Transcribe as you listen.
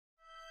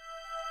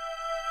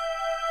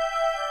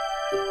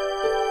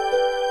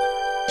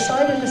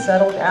decided to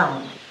settle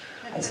down.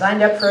 I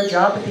signed up for a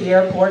job at the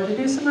airport to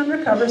do some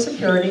undercover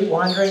security,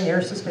 wandering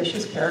near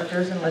suspicious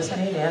characters and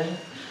listening in.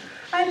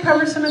 I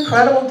uncovered some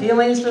incredible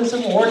dealings with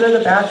some Ward of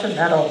the Batch of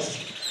medals.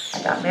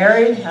 I got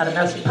married, had a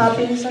mess of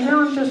puppies, and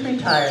now I'm just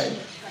retired.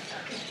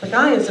 The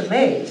guy is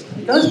amazed.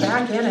 He goes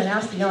back in and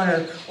asks the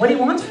owner what he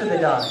wants for the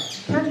dog.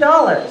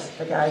 $10,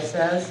 the guy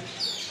says.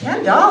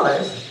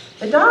 $10?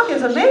 The dog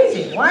is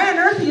amazing. Why on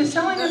earth are you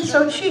selling him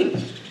so cheap?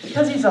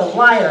 Because he's a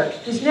liar.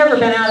 He's never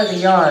been out of the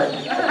yard.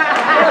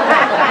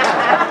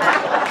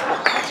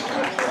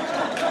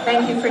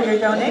 Thank you for your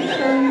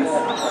donations.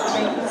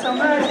 Thank you so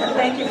much, and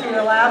thank you for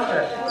your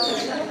laughter.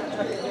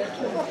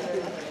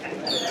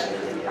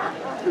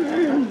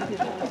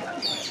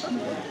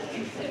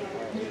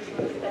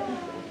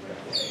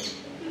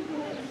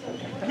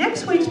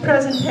 Next week's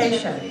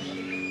presentation,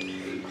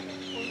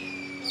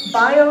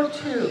 Bio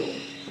 2,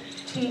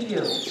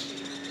 TU,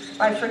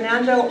 by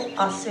Fernando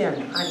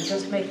Asin. I'm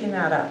just making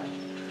that up.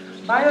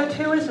 Bio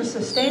 2 is a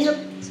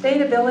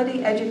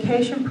sustainability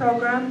education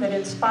program that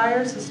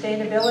inspires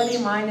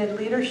sustainability-minded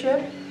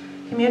leadership,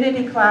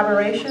 community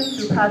collaboration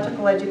through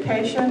practical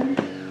education,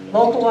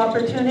 local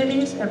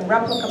opportunities, and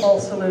replicable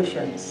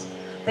solutions.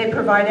 They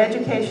provide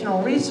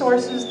educational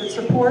resources that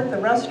support the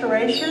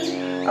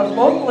restoration of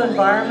local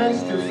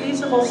environments through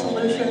feasible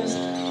solutions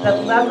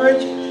that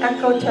leverage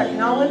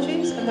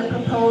eco-technologies and that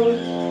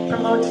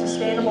promote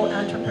sustainable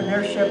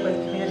entrepreneurship with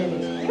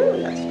communities.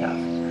 Ooh, that's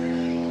tough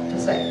to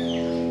say.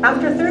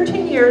 After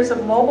 13 years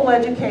of mobile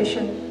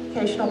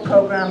educational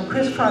program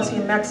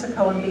crisscrossing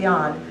Mexico and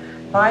beyond,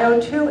 Bio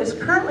 2 is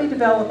currently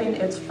developing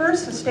its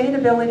first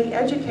sustainability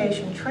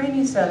education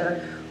training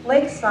center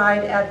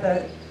lakeside at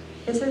the,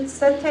 is it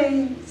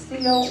SETAC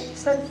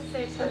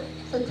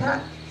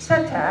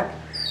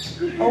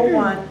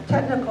 01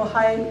 Technical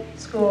High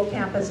School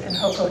campus in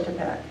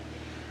Jocotepec.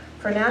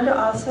 Fernando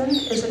Asin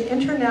is an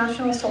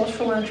international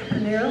social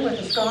entrepreneur with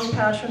a strong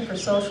passion for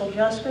social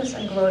justice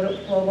and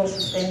global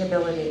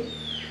sustainability.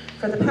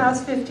 For the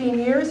past 15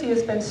 years, he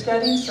has been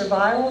studying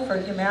survival for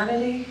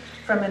humanity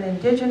from an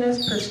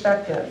indigenous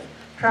perspective,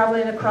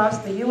 traveling across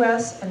the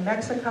US and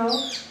Mexico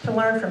to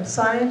learn from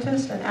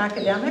scientists and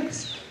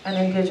academics and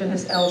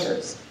indigenous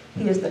elders.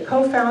 He is the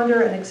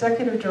co-founder and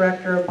executive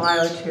director of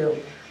Bio 2,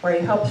 where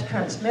he helps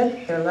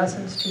transmit their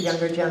lessons to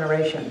younger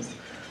generations.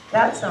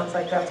 That sounds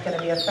like that's going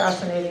to be a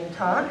fascinating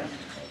talk.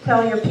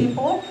 Tell your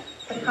people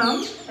to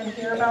come and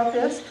hear about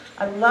this.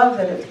 I love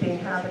that it's being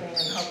happening in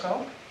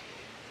Joco.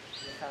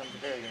 Sounds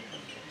very interesting.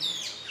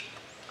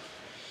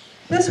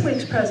 This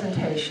week's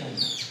presentation,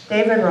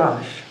 David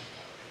Rosh.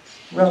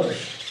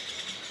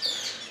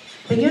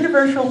 The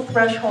universal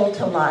threshold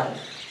to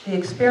life, the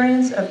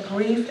experience of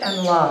grief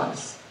and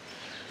loss.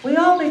 We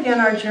all begin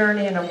our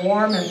journey in a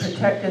warm and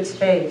protected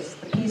space,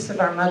 the peace of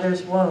our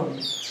mother's womb.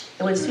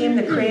 It would seem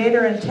the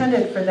Creator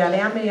intended for that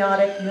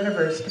amniotic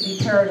universe to be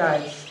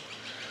paradise.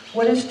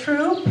 What is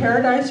true,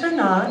 paradise or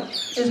not,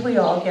 is we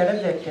all get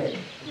evicted.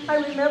 I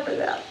remember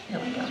that. Here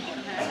we go.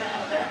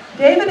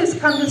 David has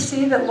come to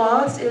see that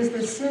loss is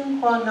the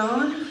SINE QUA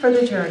NON for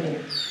the journey.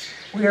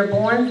 We are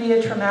born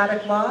via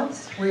traumatic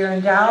loss. We are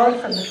endowed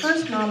from the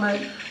first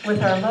moment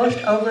with our most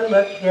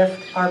overlooked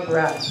gift, our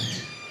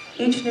breath.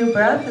 Each new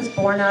breath is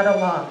born out of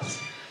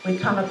loss. We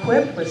come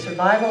equipped with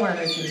survival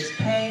energies,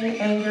 pain,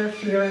 anger,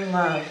 fear, and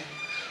love.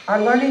 Our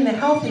learning the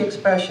healthy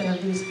expression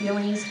of these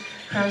feelings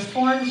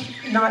transforms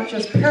not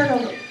just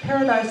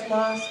paradise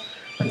loss,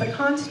 but the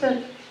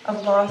constant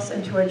of loss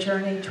into a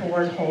journey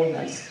toward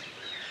wholeness.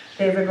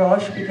 David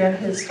Rosh began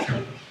his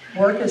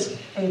work as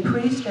a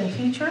priest and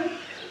teacher.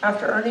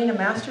 After earning a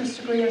master's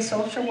degree in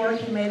social work,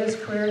 he made his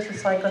career as a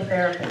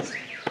psychotherapist.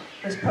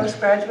 His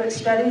postgraduate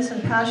studies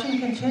and passion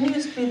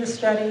continues to be the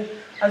study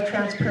of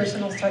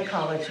transpersonal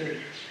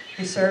psychology.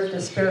 He served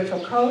as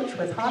spiritual coach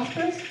with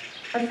hospice,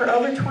 and for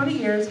over 20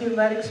 years he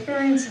led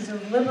experiences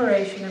of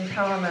liberation and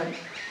empowerment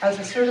as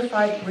a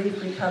certified grief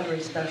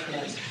recovery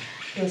specialist.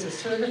 He is a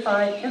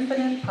certified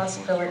infinite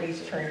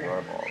possibilities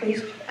trainer.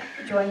 Please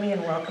join me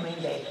in welcoming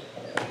David.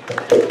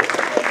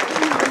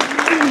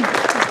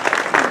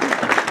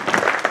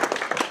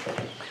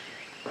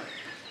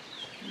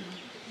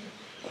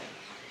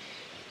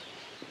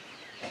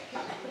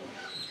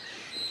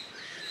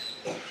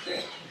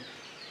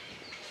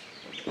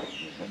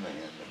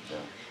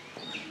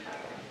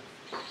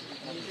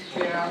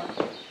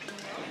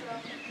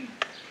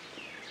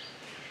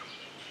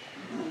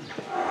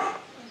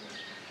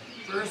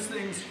 First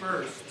things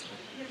first.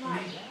 I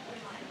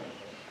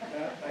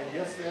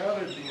guess that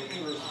would be the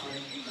first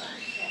thing.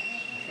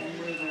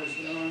 Somewhere there's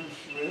no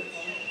switch.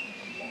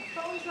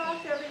 Phones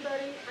off,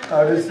 everybody.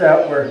 How does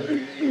that work?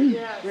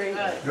 Yeah,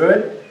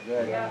 Good?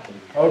 Good. Yeah.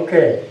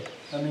 Okay,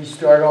 let me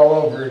start all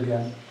over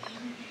again.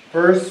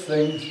 First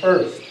things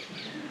first.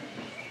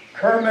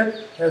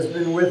 Kermit has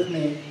been with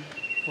me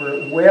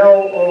for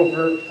well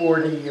over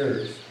 40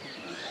 years.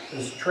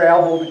 Has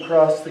traveled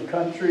across the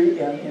country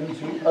and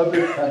into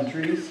other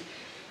countries.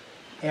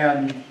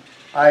 And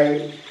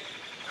I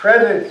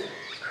credit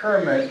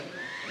Kermit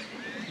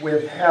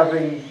with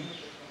having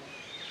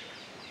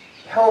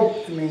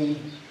helped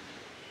me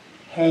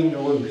hang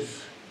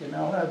loose. You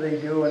know how they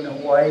do in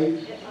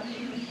Hawaii?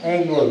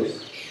 Hang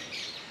loose.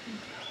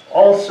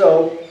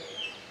 Also,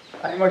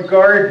 I'm a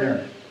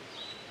gardener.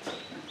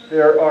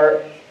 There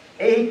are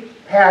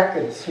 8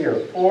 packets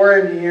here, 4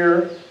 in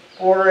here,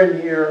 4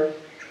 in here,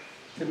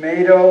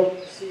 tomato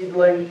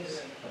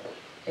seedlings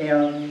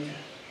and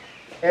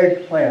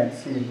eggplant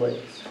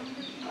seedlings.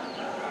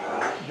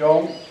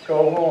 Don't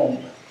go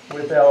home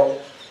without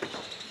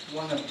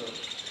one of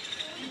those.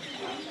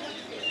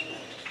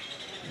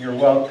 You're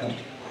welcome.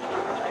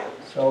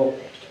 So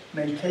it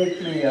may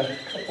take me a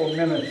couple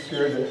minutes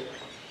here to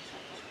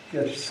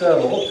get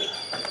settled.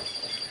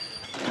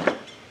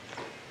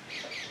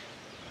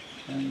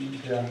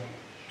 And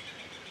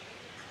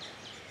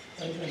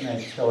why didn't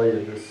I tell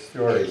you this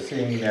story,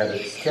 seeing that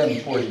it's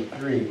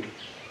 10:43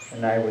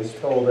 and I was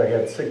told I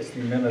had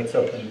 60 minutes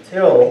up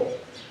until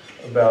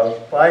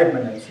about 5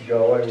 minutes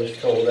ago. I was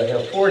told I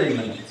have 40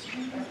 minutes.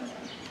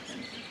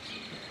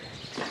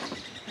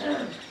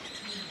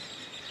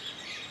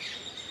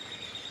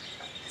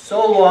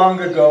 So long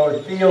ago,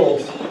 it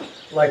feels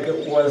like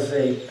it was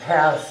a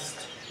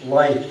past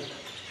life.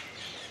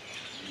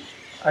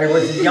 I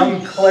was a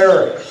young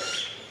cleric,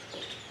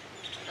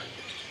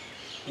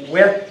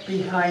 wet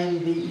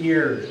behind the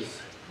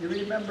ears. You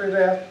remember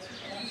that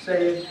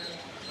saying?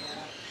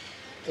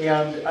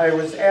 And I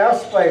was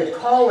asked by a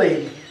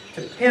colleague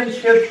to pinch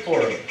hit for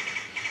him.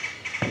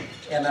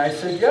 And I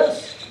said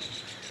yes.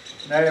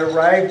 And I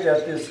arrived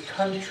at this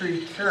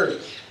country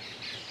church.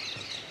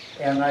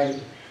 And I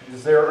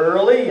was there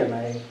early, and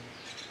I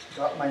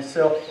got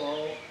myself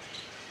all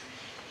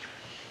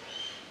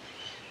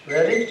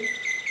ready.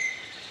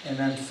 And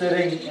I'm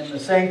sitting in the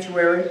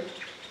sanctuary,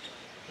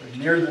 or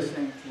near the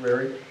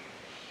sanctuary,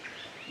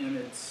 and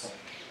it's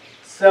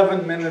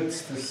 7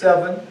 minutes to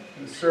 7.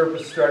 The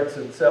service starts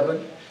at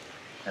 7.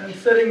 And I'm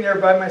sitting there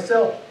by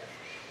myself.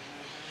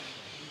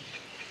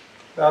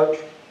 About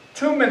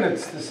 2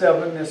 minutes to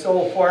 7, this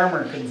old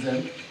farmer comes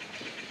in,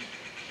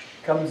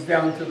 comes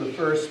down to the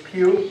first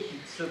pew,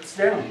 and sits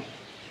down.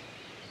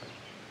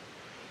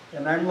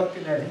 And I'm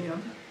looking at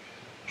him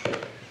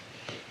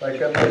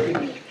like I'm looking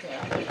at a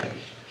cat.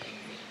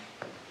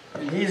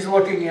 And he's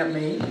looking at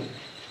me.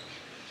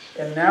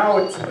 And now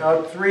it's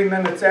about 3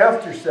 minutes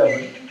after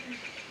 7.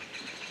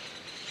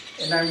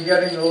 And I'm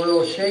getting a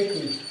little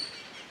shaky.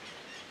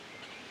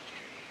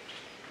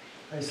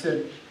 I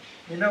said,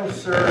 you know,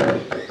 sir,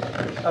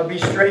 I'll be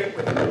straight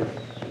with you.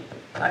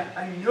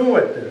 I'm new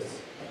at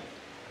this.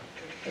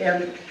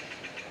 And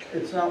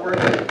it's not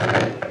working.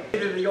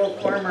 To the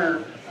old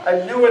farmer,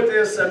 I'm new at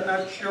this, I'm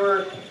not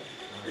sure.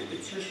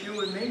 It's just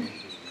you and me.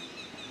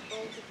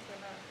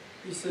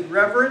 He said,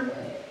 Reverend,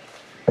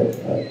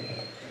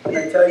 can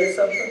I tell you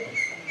something?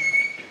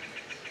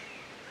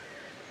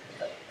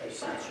 I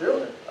said,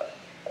 sure.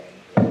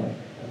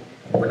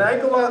 When I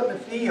go out in the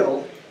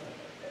field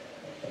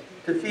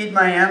to feed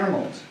my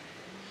animals,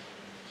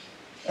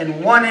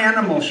 and one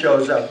animal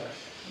shows up,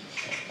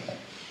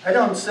 I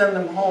don't send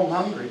them home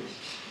hungry.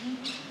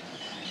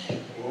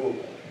 Whoa.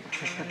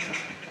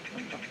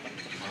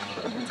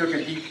 Took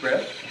a deep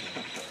breath.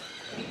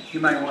 You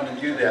might want to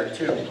do that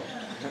too.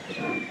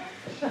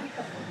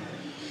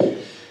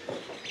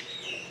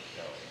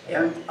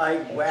 And I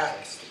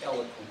waxed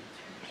eloquent.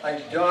 I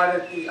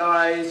dotted the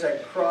I's, I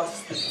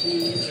crossed the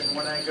T's, and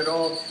when I got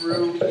all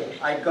through,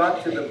 I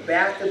got to the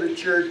back of the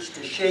church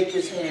to shake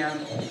his hand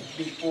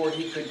before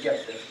he could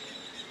get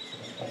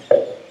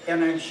there.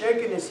 And I'm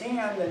shaking his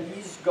hand, and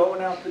he's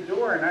going out the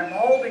door, and I'm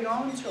holding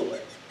on to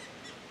it.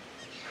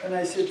 And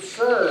I said,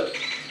 sir,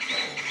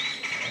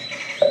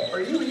 are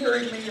you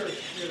hearing me, or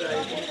should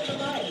I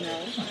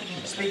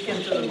speak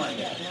into the mic?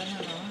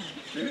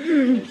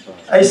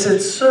 I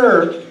said,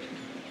 sir,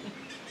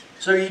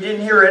 so you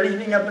didn't hear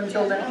anything up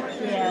until now?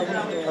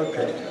 Yeah.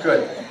 Okay,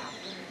 good.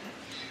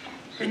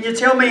 Can you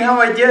tell me how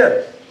I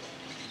did?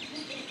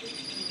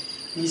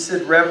 He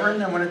said,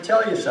 Reverend, I want to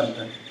tell you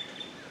something.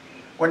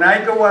 When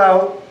I go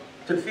out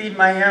to feed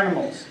my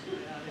animals,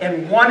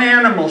 and one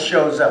animal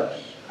shows up,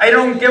 I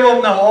don't give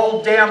them the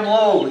whole damn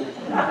load.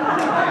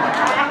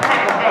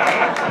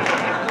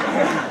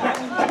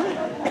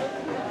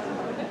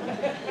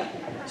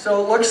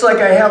 So it looks like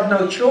I have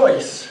no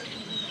choice.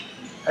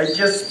 I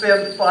just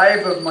spent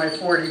 5 of my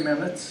 40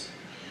 minutes.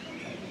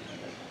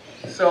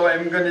 So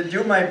I'm going to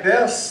do my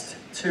best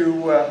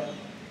to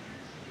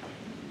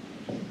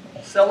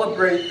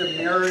celebrate the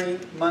merry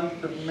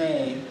month of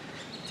May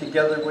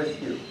together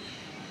with you.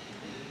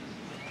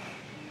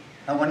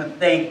 I want to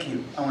thank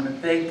you. I want to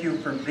thank you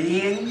for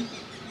being.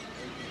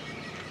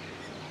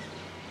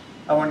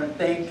 I want to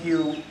thank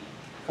you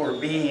for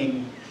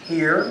being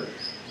here.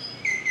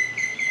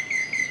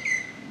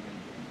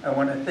 I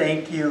want to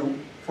thank you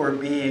for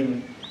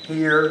being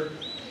here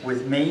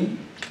with me.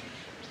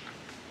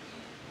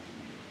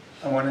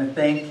 I want to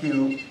thank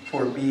you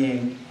for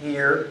being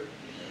here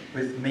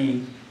with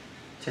me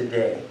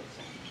today.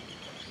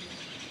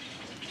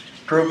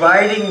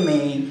 Providing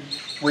me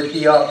with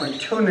the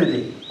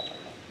opportunity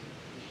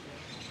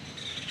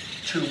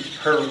to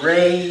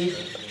parade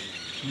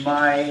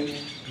my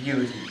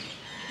beauty.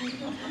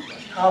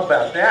 How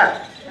about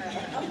that?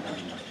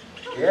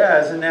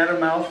 Yeah, isn't that a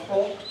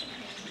mouthful?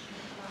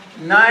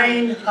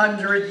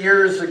 900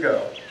 years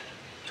ago,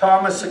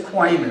 Thomas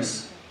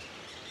Aquinas.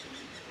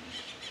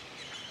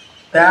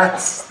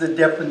 That's the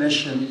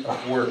definition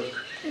of work.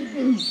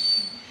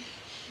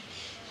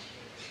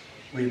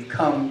 We've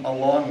come a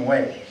long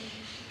way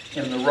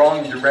in the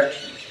wrong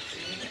direction.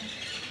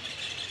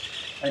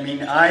 I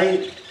mean,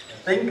 I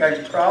think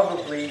I'm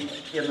probably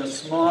in a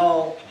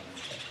small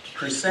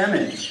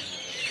percentage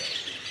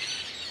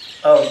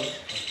of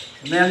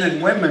men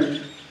and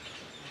women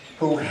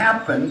who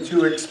happen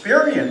to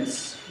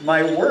experience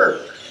my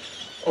work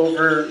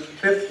over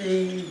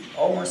 50,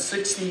 almost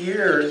 60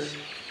 years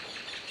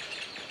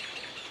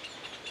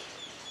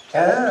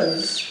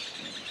as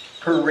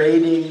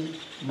parading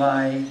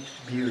my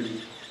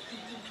beauty.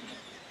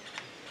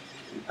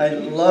 I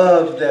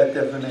love that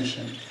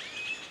definition.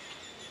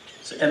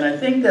 And I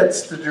think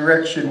that's the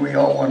direction we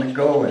all want to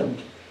go in.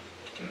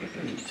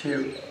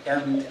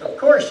 And of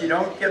course, you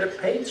don't get a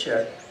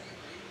paycheck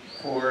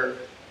for,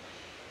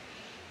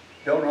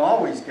 don't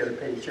always get a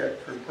paycheck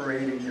for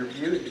parading your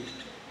beauty.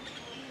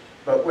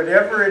 But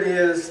whatever it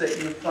is that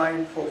you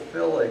find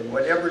fulfilling,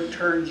 whatever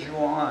turns you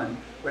on,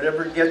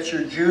 whatever gets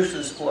your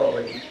juices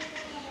flowing,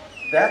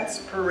 that's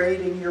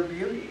parading your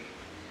beauty.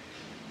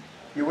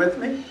 You with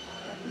me?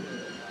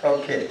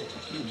 Okay.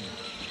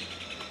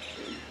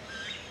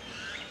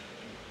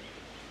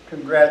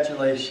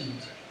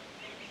 Congratulations.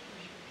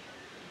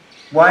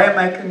 Why am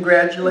I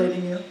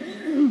congratulating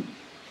you?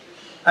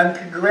 I'm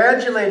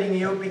congratulating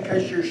you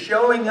because you're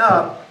showing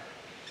up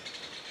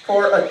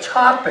for a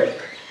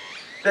topic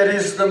that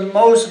is the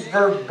most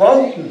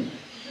verboten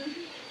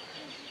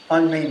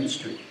on Main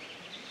Street.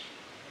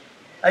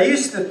 I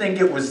used to think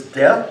it was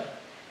death.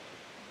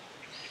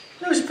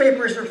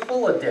 Newspapers are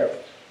full of death.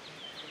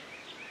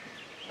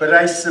 But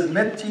I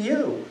submit to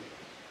you,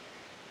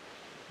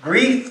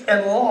 grief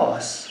and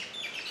loss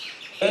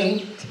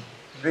ain't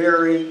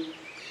very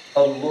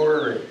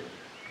alluring.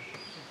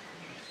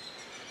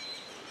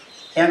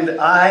 And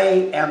I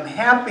am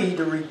happy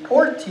to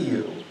report to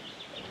you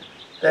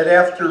that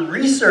after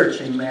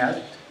researching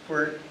that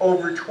for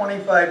over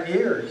 25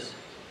 years,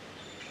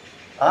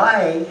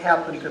 I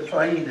happen to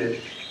find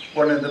it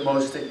one of the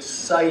most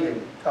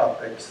exciting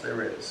topics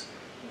there is.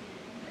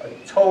 A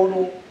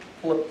total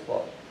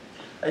flip-flop.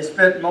 I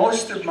spent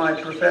most of my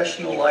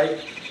professional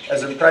life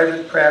as a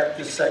private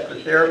practice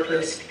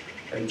psychotherapist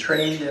and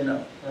trained in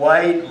a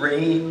wide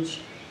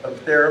range of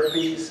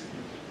therapies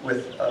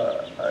with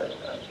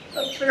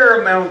a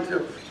fair amount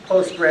of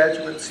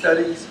postgraduate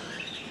studies.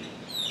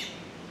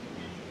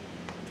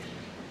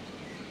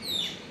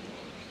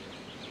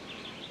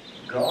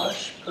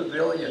 Gosh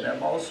Pavilion,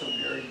 I'm also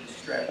very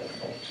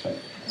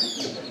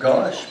distractible.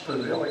 Gosh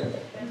Pavilion.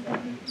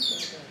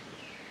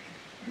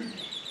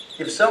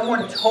 If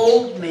someone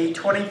told me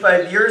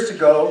 25 years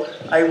ago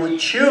I would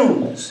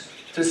choose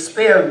to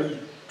spend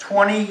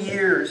 20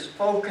 years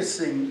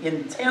focusing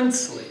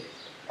intensely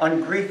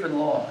on grief and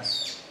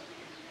loss,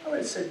 I would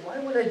have said, why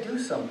would I do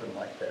something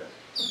like that?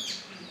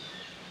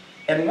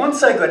 And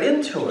once I got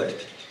into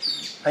it,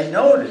 I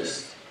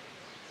noticed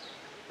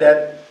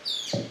that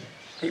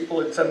people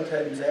would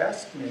sometimes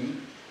ask me,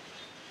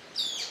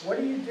 what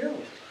do you do?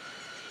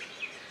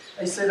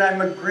 I said, I'm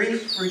a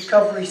grief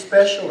recovery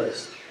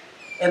specialist.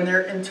 And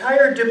their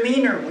entire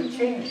demeanor would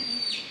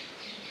change.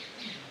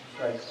 It's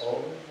like,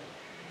 oh.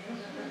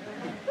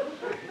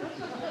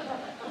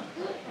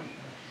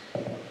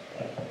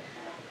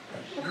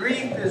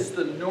 Grief is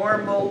the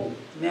normal,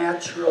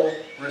 natural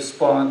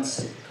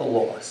response to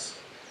loss.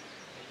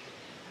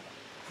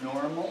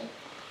 Normal,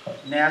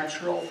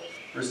 natural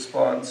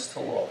response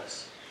to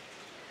loss.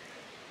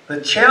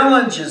 The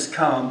challenges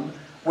come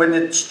when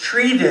it's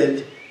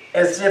treated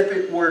as if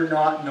it were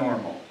not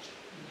normal.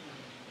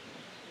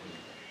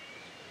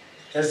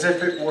 As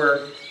if it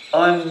were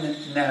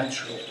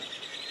unnatural.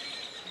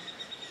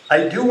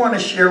 I do want to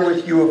share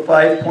with you a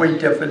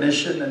 5-point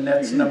definition, and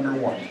that's number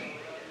 1.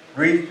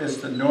 Grief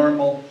is the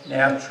normal,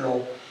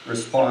 natural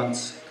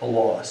response to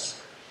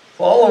loss.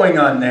 Following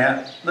on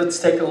that, let's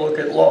take a look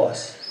at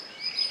loss.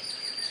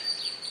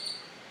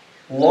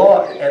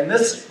 And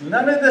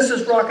none of this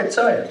is rocket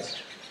science.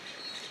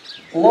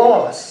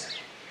 Loss,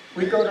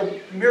 we go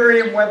to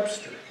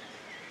Merriam-Webster.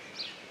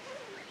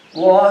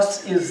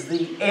 Loss is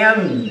the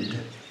end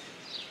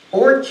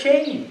or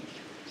change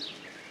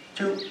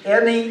to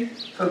any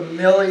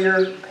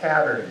familiar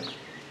pattern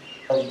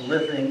of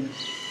living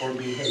or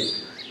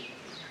behavior.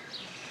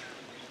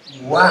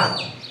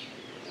 Wow.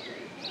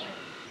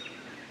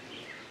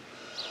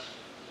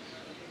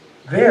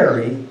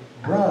 Very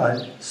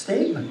broad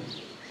statement.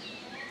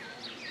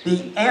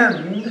 The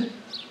end,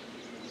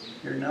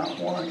 you're not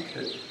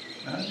wanted,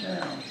 not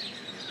now.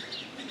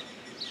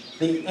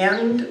 The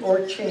end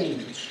or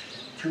change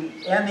to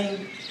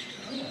any,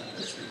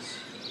 this is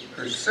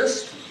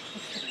persistent.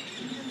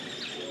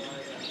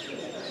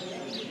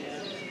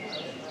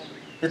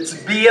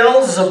 It's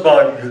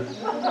Beelzebub.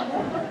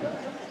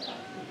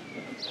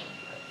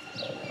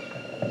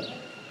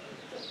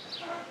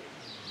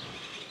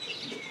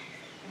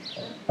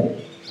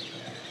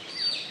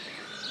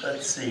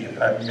 see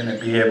if I'm going to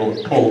be able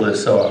to pull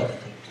this off.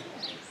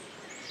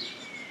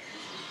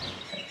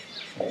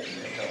 Maybe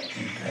I don't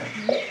need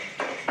that.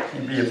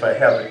 Maybe if I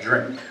have a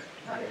drink.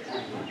 I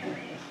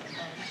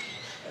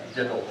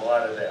did a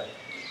lot of that.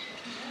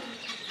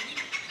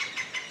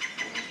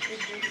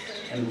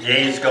 And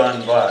days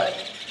gone by.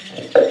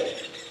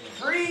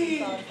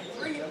 Free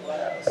at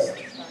last.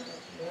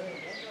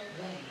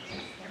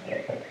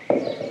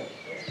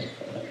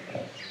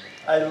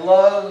 I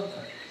love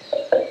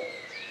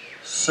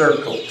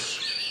circles.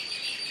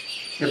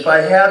 If I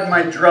had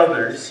my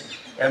druthers,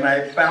 and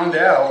I found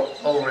out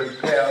over the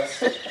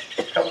past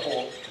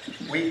couple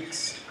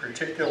weeks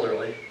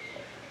particularly,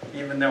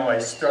 even though I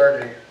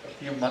started a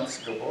few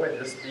months ago, boy,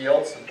 this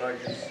Beelzebub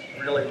is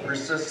really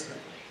persistent.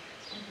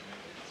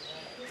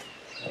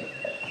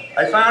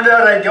 I found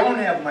out I don't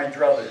have my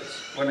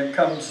druthers when it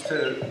comes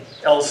to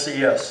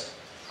LCS.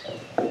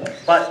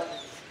 But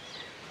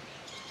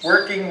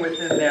working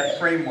within that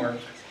framework,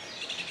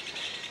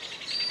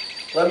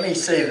 let me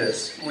say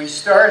this. We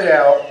start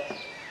out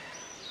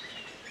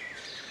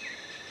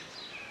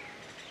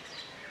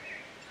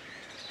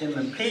in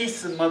the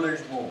peace of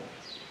mother's womb.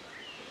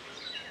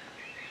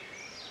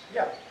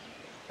 Yeah,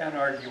 can't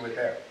argue with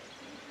that.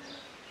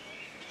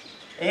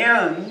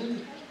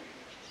 And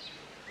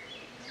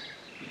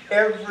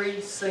every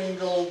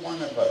single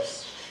one of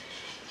us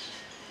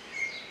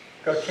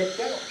got kicked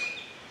out.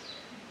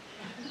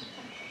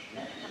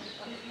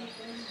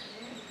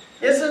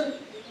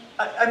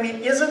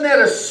 Isn't that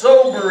a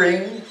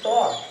sobering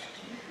thought?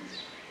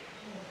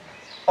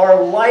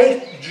 Our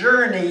life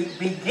journey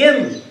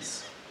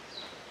begins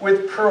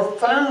with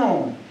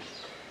profound,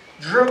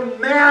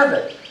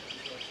 dramatic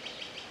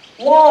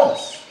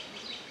loss.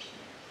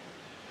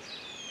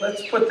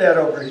 Let's put that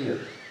over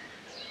here.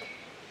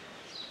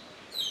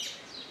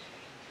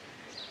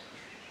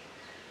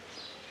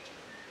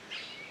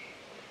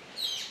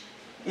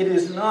 It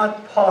is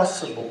not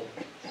possible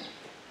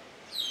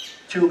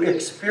to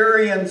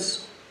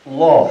experience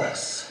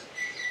loss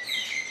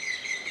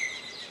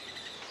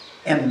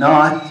and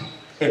not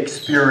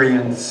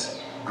experience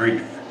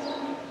grief.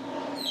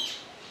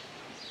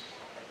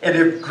 And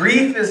if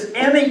grief is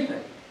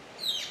anything,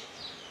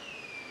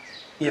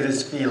 it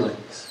is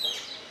feelings.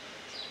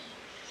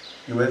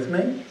 You with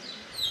me?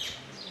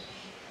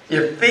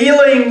 If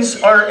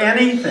feelings are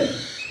anything,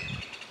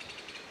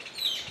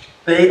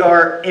 they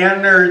are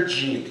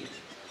energy.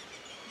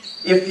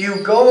 If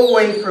you go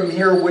away from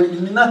here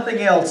with nothing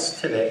else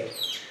today,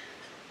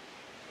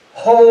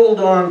 hold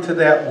on to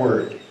that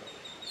word.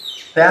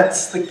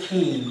 That's the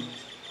key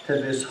to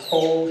this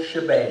whole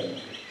shebang.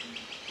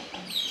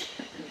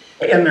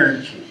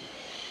 Energy.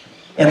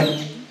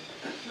 And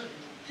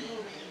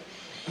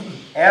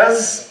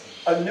as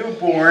a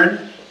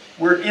newborn,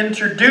 we're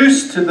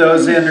introduced to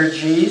those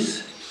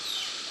energies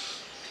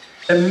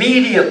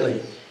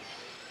immediately.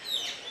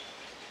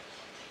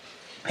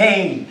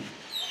 Pain,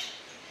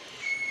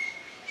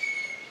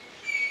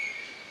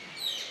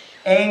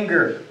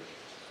 anger,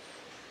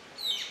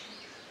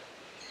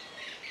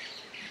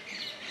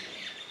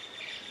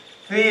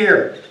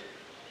 fear,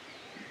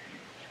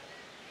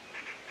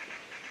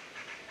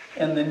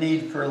 and the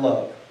need for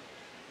love.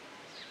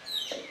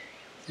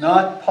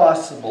 Not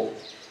possible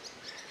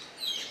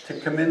to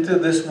come into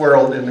this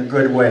world in a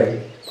good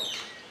way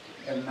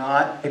and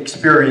not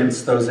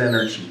experience those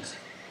energies.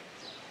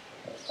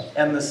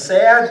 And the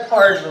sad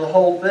part of the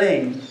whole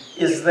thing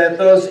is that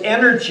those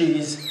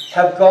energies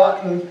have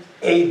gotten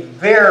a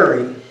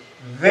very,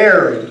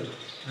 very,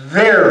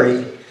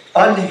 very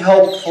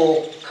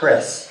unhelpful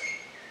press.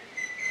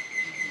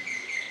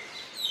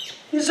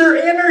 These are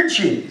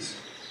energies.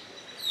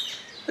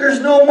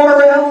 There's no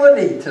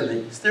morality to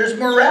these. There's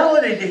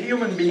morality to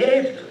human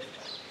behavior.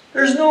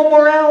 There's no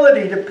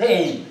morality to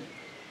pain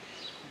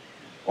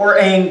or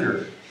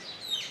anger.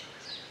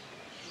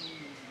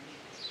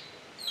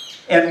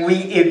 And we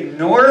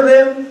ignore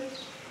them,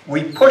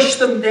 we push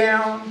them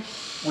down,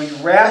 we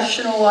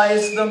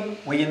rationalize them,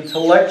 we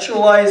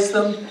intellectualize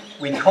them,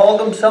 we call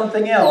them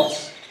something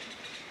else.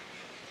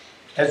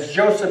 As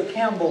Joseph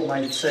Campbell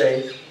might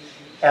say,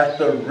 at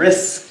the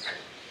risk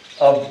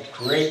of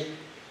great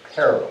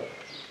peril.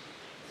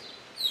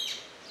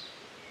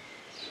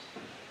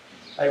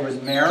 I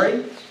was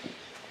married.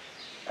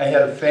 I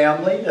had a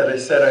family that I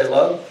said I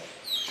loved.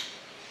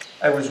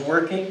 I was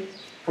working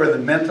for the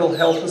Mental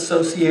Health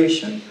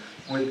Association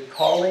with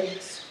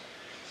colleagues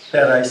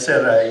that I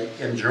said I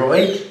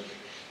enjoyed.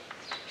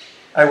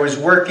 I was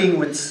working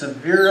with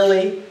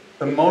severely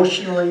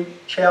emotionally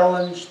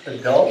challenged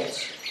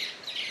adults.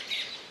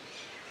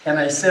 And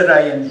I said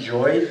I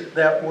enjoyed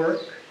that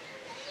work.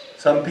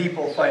 Some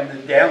people find the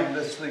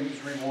damnedest things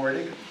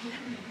rewarding.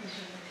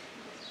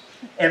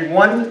 And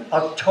one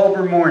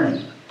October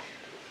morning,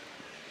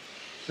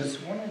 it was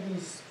one of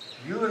these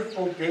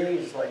beautiful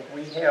days like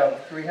we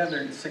have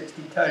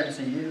 360 times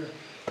a year,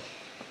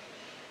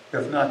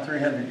 if not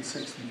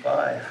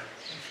 365.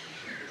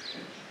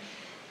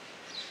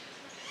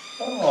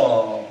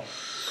 Oh,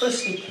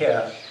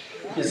 Pussycat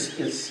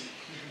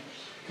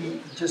he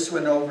just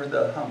went over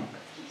the hump.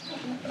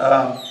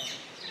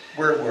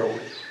 Where were we?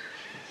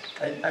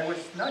 I was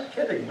not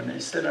kidding when I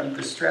said I'm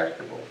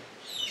distractible.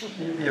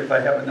 Maybe if I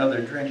have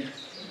another drink.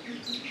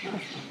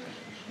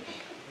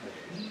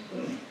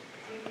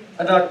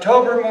 An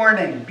October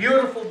morning,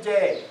 beautiful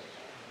day.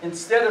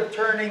 Instead of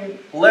turning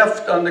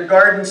left on the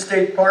Garden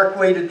State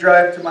Parkway to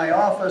drive to my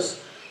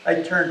office,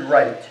 I turned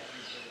right.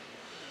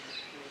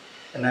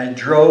 And I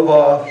drove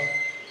off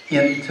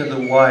into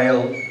the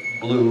wild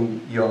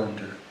blue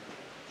yonder.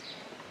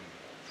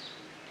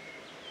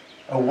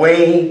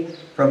 Away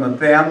from a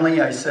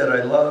family I said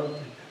I loved,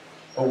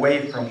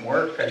 away from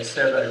work I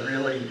said I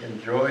really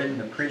enjoyed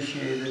and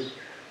appreciated.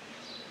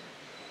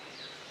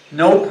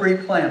 No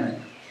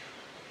pre-planning.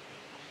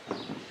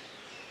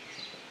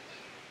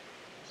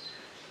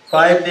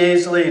 5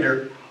 days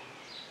later,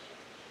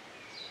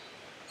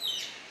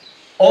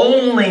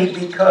 only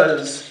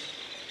because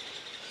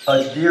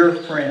a dear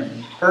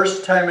friend,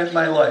 first time in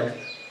my life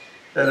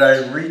that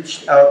I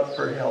reached out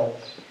for help.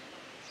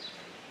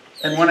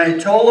 And when I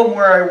told him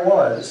where I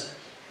was,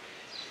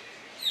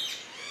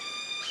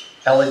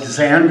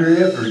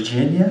 Alexandria,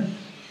 Virginia,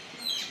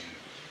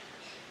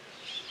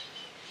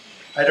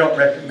 I don't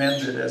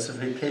recommend it as a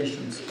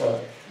vacation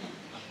spot.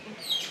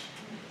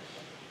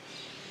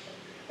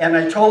 And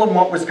I told him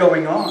what was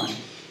going on.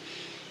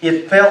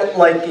 It felt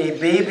like a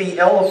baby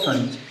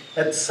elephant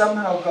had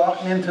somehow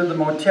gotten into the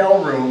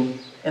motel room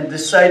and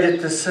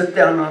decided to sit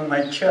down on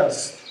my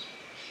chest.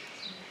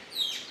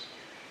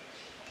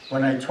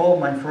 When I told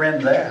my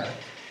friend that,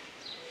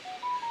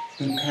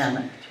 he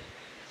panicked.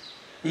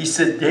 He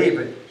said,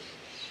 David,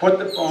 put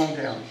the phone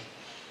down.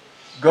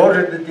 Go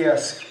to the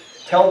desk.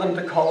 Tell them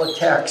to call a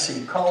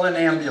taxi. Call an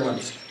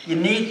ambulance. You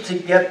need to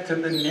get to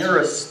the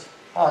nearest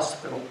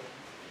hospital.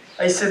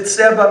 I said,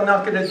 Seb, I'm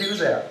not going to do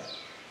that.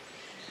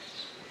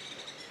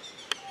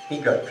 He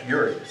got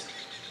furious.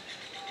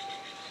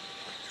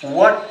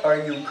 What are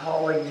you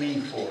calling me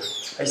for?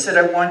 I said,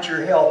 I want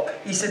your help.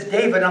 He said,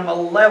 David, I'm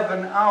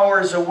 11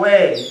 hours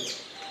away.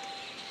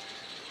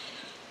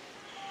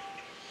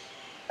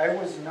 I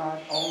was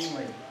not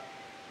only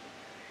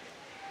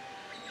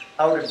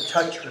out of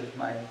touch with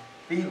my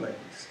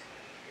feelings,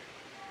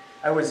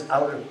 I was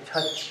out of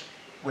touch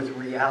with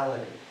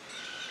reality.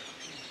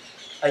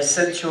 I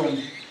said to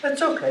him,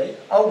 that's okay,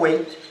 I'll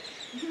wait.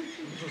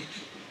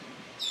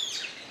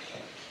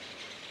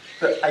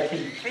 But I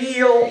can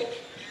feel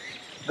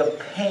the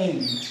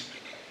pain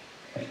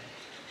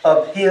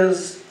of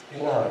his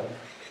love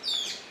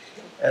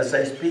as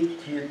I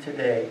speak to you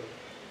today,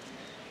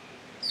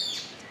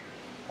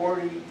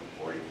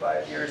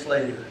 45 years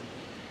later.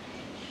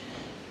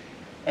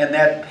 And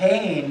that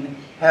pain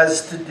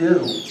has to do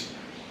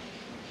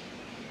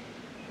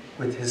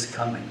with his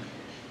coming.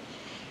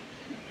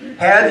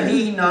 Had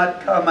he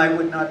not come, I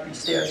would not be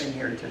standing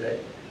here today.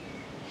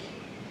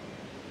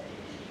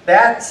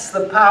 That's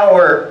the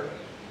power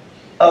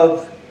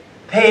of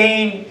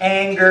pain,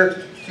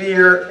 anger,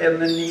 fear,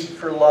 and the need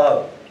for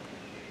love.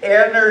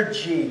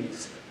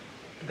 Energies.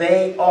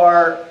 They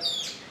are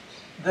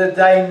the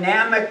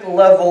dynamic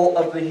level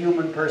of the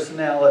human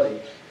personality.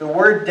 The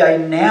word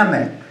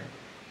dynamic,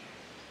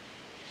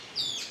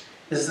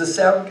 is the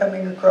sound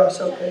coming across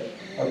okay?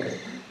 Okay.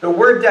 The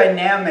word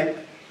dynamic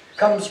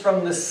comes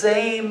from the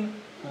same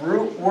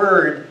root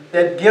word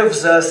that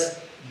gives us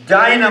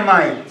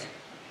dynamite.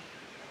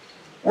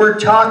 We're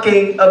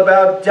talking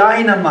about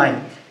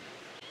dynamite.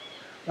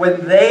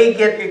 When they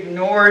get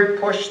ignored,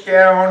 pushed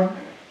down,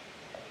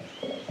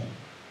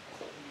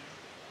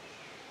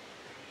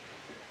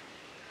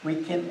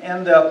 we can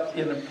end up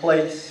in a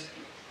place,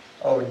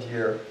 oh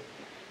dear,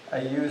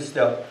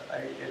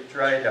 it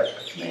dried up.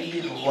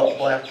 Maybe the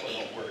black one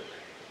will work.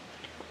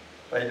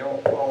 If I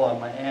don't fall on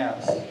my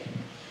ass.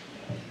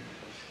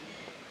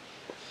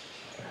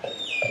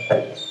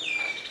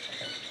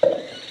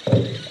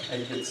 I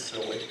get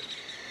silly.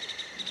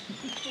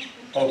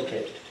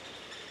 Okay.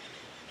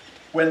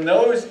 When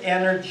those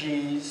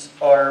energies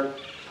are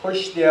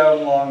pushed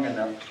down long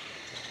enough,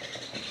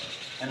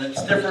 and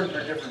it's different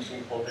for different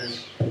people,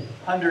 there's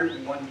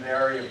 101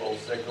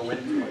 variables that go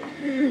into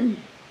it.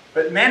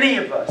 But many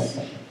of us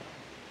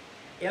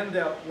end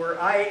up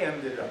where I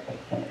ended up.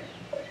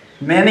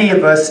 Many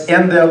of us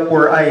end up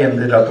where I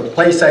ended up, a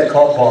place I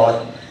call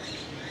bottom.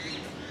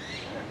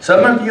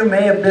 Some of you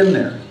may have been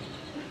there.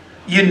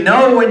 You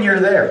know when you're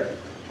there.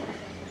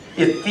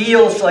 It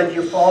feels like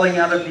you're falling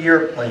out of the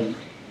airplane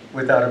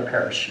without a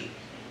parachute.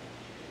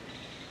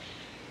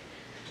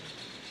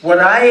 What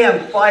I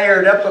am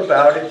fired up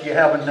about, if you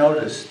haven't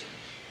noticed,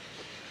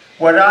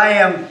 what I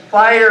am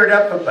fired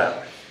up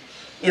about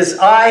is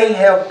I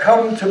have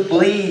come to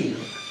believe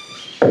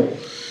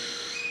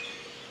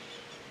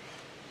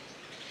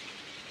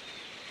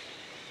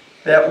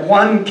that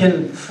one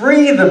can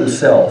free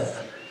themselves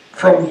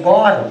from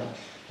bottom.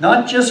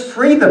 Not just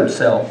free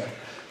themselves,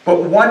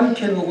 but one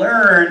can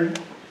learn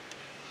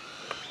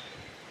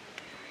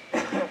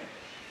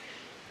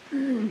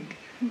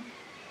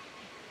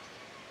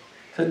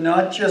to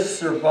not just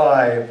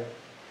survive,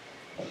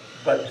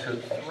 but to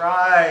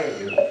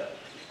thrive.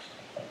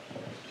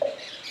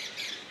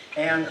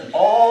 And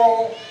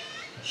all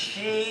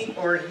she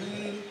or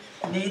he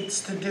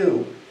needs to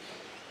do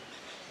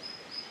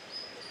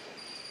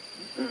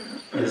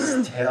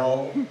is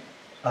tell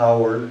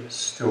our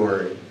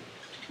story.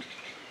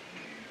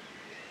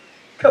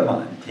 Come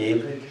on,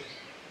 David.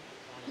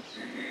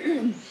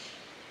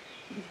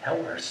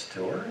 Tell our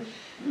story?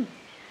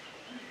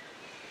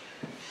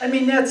 I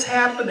mean, that's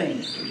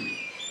happening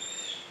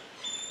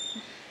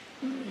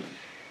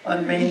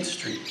on Main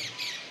Street.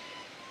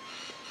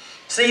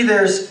 See,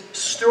 there's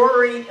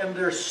story and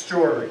there's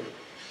story.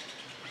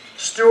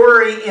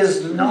 Story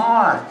is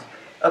not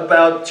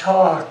about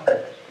talk,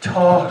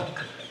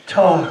 talk,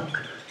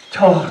 talk,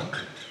 talk,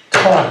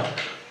 talk.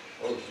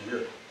 Oh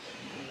dear.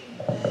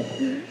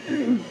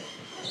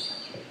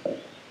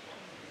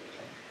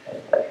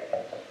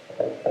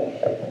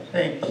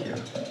 Thank you.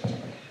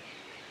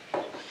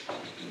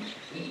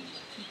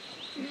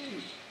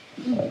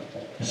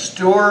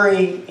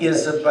 Story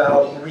is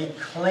about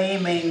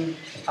reclaiming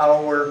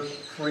our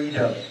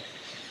freedom.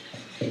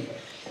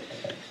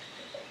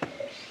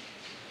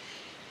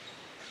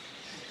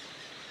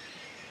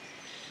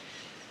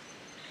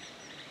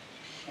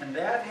 And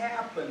that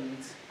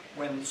happens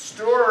when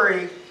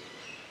story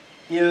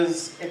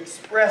is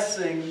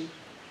expressing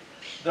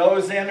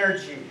those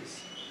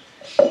energies.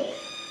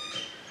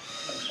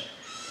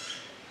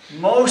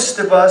 Most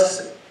of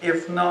us,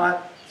 if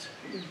not,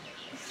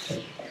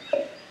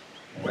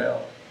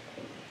 well,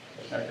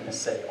 I'm not going to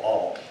say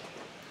all,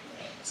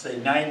 say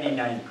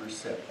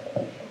 99%.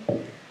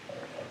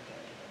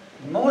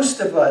 Most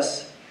of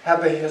us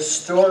have a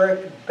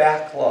historic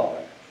backlog.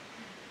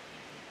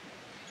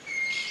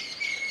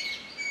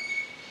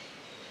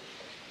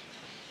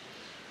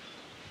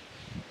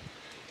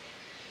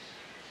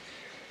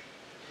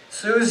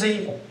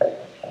 Susie's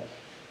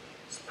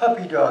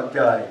puppy dog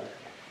died.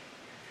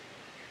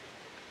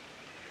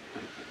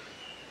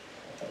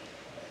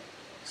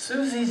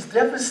 Susie's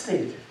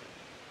devastated.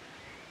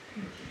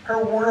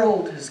 Her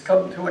world has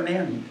come to an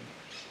end.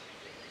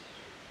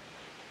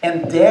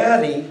 And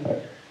Daddy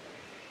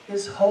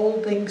is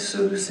holding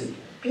Susie.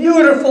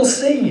 Beautiful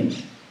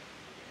scene.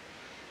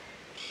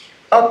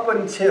 Up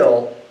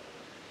until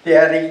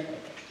Daddy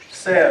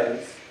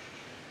says,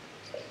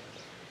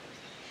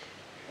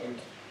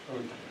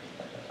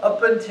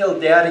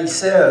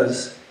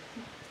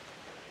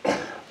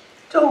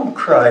 "Don't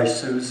cry,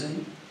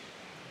 Susie."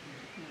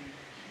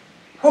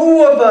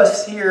 Who of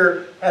us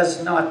here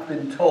has not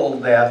been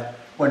told that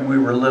when we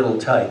were little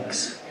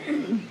tykes?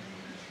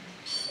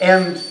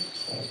 And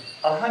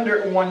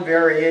 101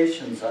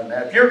 variations on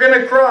that. If you're going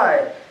to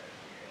cry,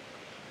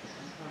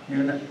 you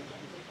know,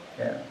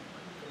 yeah.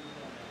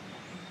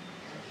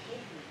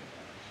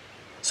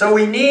 So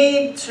we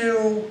need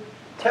to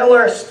tell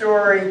our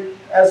story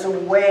as a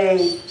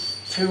way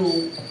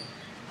to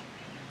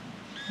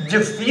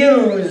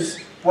diffuse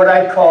what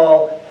I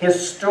call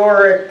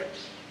historic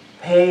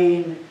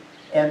pain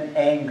and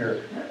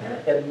anger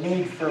and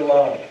need for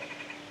love.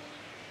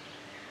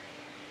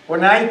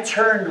 When I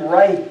turned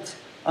right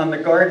on the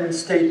Garden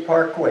State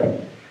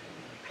Parkway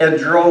and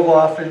drove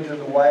off into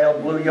the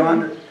wild blue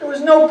yonder, there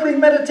was no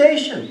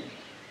premeditation.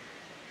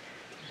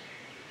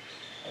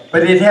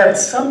 But it had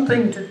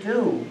something to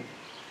do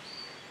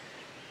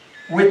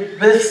with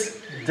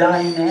this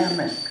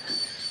dynamic,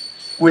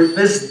 with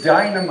this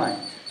dynamite.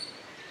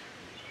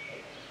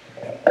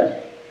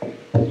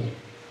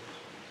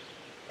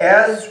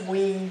 As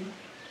we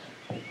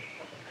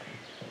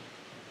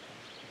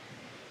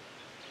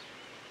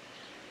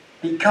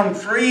become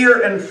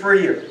freer and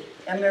freer,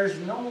 and there's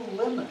no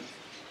limit.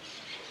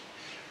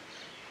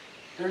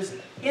 There's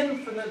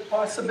infinite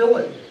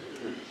possibility.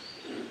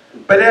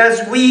 But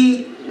as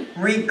we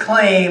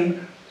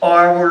reclaim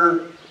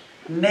our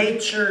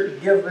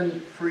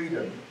nature-given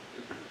freedom,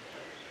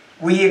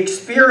 we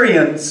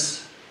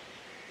experience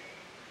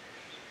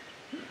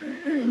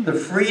the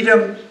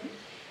freedom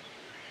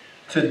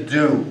to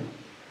do.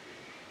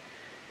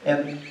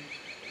 And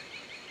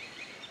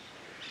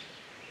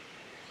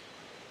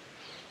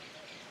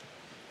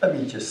let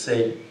me just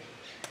say,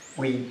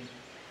 we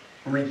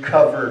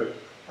recover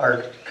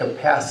our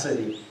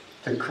capacity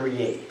to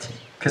create,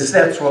 because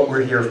that's what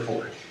we're here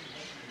for.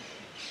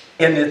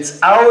 And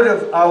it's out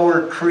of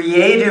our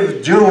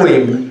creative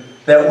doing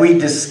that we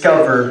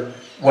discover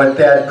what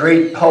that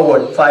great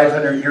poet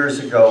 500 years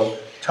ago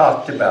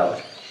talked about.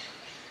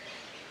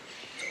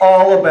 It's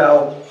all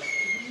about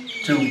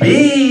to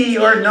be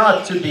or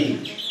not to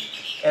be.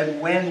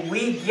 And when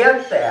we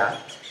get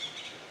that,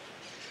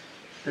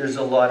 there's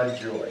a lot of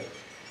joy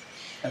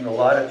and a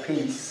lot of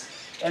peace.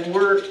 And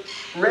we're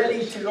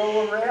ready to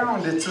go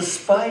around. It's a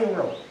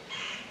spiral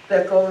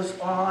that goes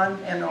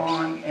on and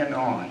on and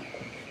on.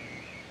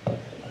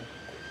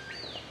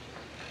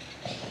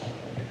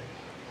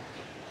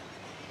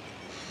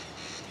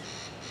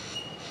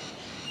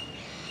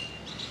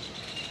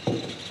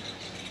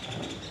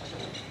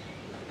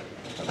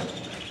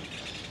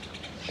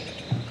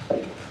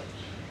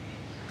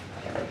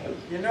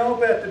 You know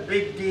about the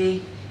big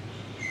D?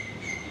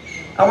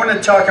 I want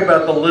to talk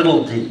about the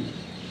little d.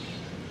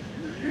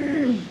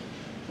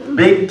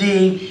 Big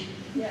D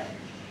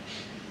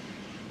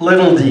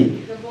Little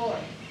D. Divorce.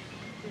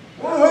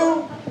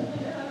 Woohoo!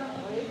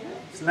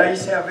 It's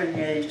nice having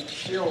a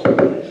shield.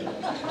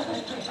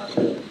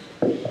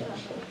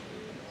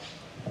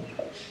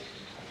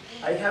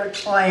 I had a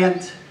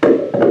client.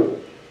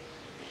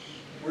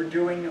 We're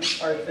doing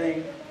our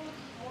thing.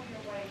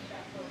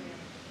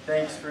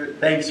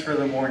 Thanks for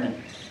the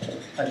warning.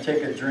 I'll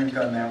take a drink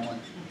on that one.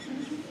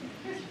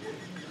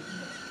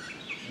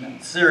 No,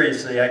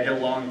 seriously, I get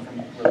along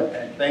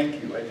with,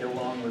 thank you, I get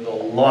along with a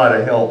lot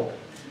of help.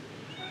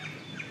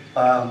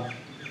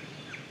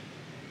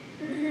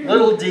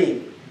 Little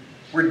D,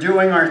 we're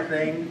doing our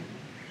thing,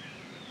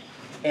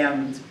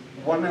 and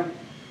one of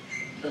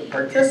the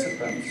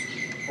participants,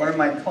 one of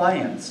my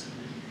clients,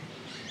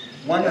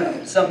 one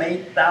of some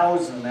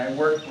 8,000 I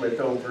worked with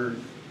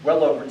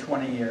well over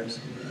 20 years.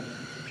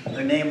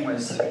 Her name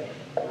was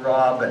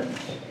Robin.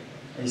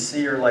 I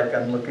see her like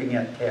I'm looking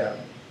at Tab.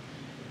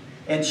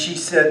 And she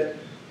said,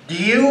 do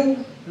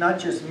you, not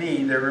just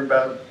me, there were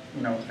about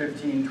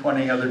 15,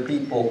 20 other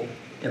people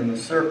in the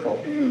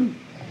circle. Do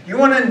you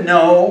want to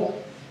know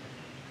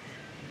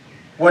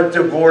what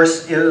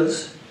divorce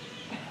is?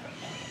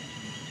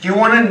 Do you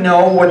want to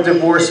know what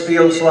divorce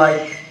feels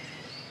like?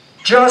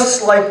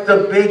 Just like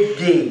the big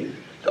D.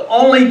 The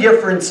only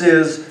difference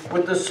is,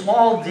 with the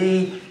small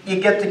d,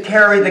 you get to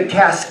carry the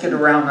casket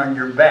around on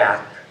your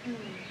back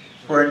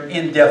for an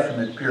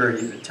indefinite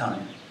period of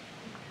time.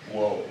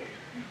 Whoa.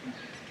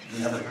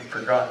 Never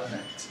forgotten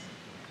that.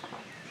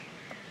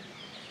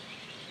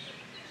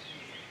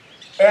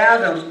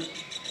 Adam,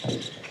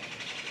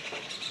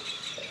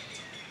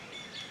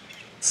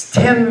 it's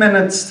 10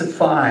 minutes to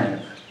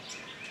 5,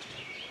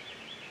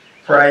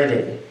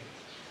 Friday.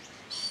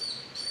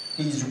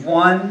 He's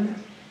one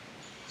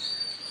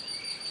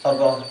of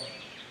a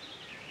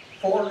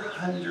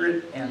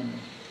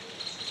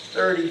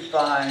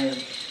 435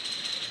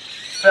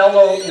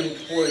 fellow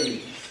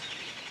employees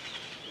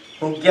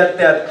who get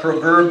that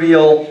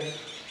proverbial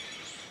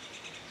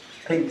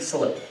pink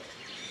slip.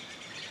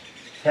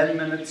 10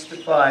 minutes to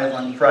 5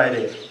 on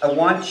Friday. I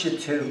want you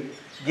to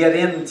get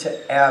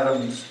into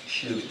Adam's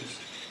shoes.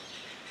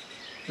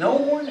 No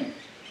warning.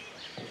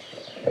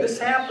 This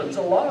happens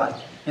a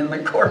lot in the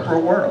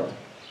corporate world.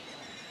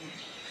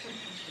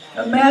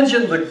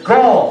 Imagine the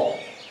gall.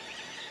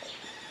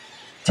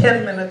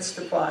 10 minutes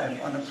to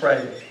 5 on a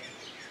Friday.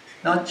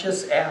 Not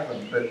just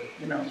Adam, but,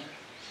 a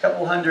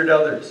couple hundred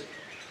others.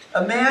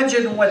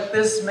 Imagine what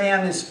this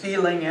man is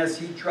feeling as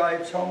he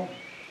drives home.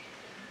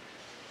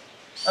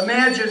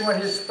 Imagine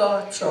what his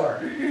thoughts are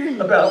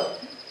about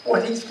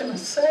what he's going to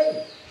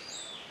say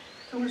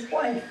to his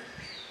wife,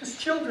 his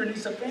children.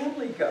 He's a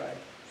family guy.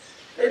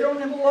 They don't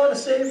have a lot of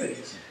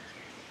savings.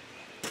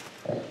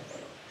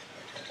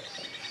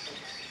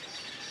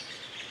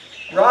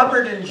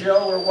 Robert and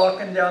Joe are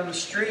walking down the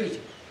street,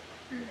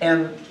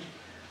 and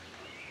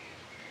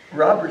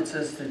Robert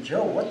says to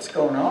Joe, "What's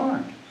going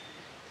on?"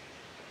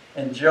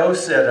 And Joe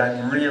said, I'm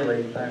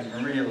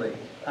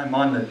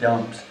on the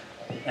dumps.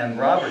 And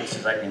Robert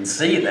says, "I can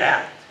see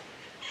that.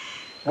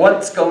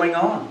 What's going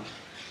on?"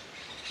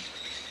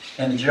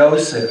 And Joe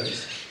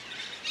says,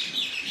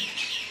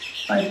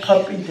 "My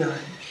puppy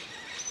died."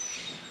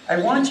 I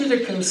want you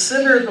to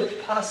consider the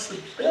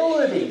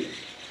possibility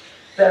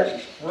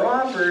that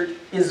Robert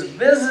is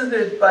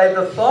visited by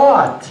the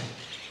thought,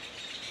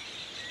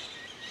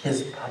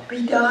 his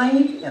puppy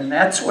died, and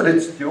that's what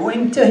it's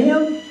doing to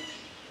him?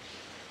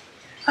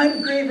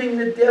 I'm grieving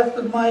the death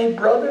of my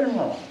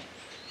brother-in-law.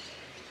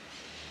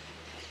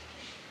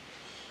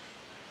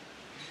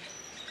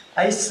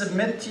 I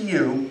submit to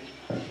you,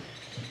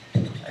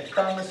 I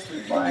promised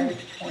a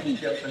 5-point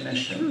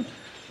definition,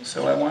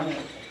 so I want to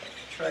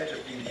try to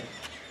be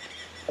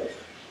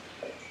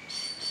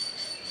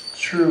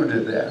true to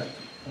that.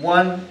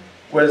 One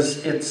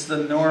was, it's the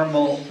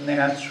normal,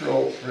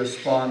 natural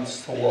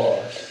response to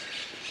loss.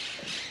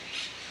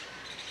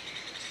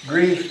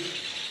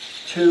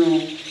 Grief,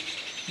 two,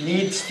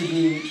 needs to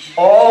be,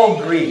 all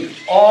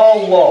grief,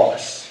 all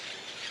loss,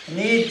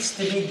 needs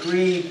to be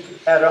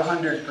grieved at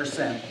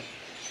 100%.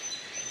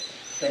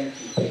 Thank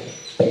you.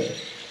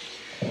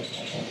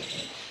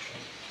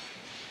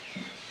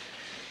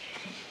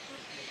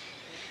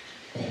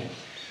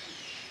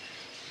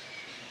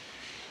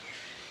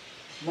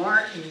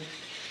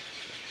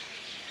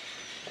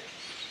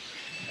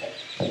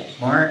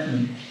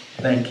 Martin,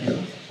 thank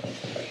you.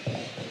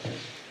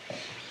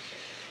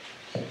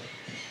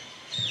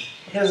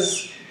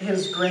 His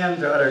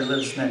granddaughter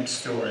lives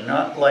next door,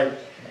 not like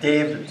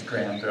David's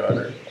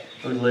granddaughter,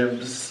 who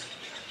lives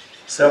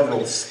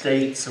several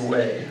states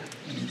away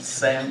in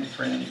San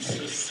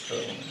Francisco.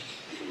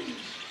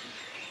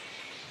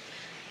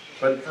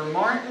 But for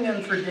Martin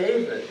and for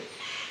David,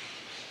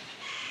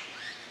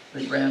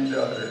 the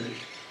granddaughter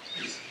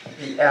is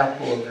the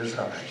apple of his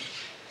eye.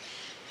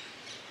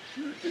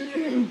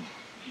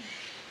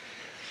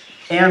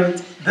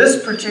 And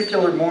this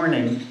particular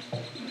morning,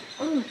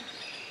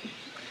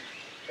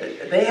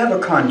 they have a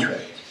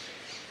contract.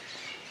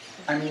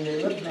 I mean,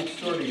 they live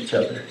next door to each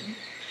other.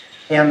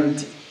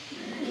 And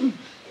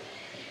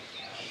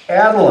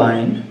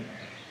Adeline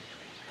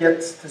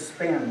gets to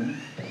spend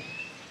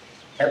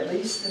at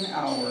least an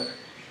hour,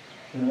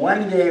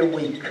 1 day a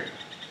week,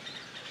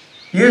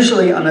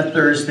 usually on a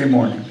Thursday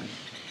morning.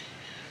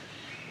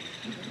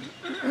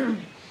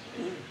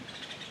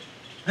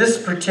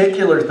 This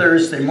particular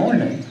Thursday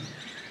morning,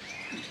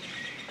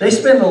 they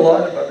spend a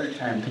lot of other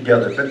time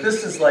together, but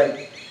this is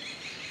like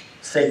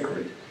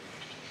sacred.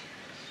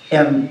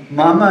 And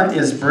Mama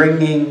is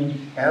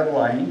bringing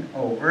Adeline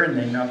over, and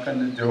they knock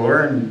on the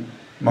door, and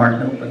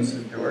Martin opens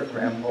the door,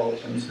 Grandpa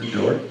opens the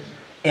door,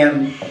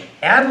 and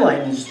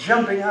Adeline is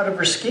jumping out of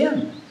her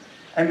skin.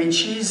 I mean,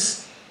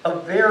 she's a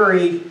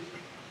very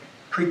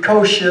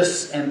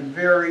precocious and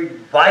very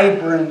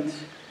vibrant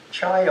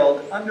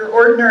child under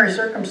ordinary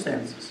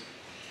circumstances.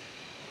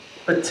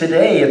 But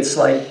today it's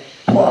like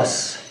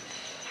plus,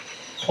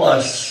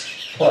 plus,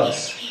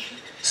 plus.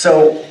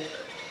 So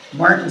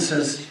Martin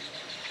says,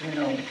 you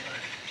know,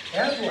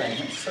 Adeline,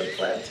 I'm so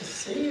glad to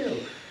see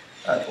you.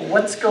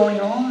 What's going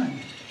on?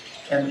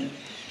 And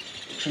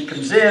she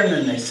comes in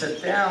and they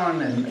sit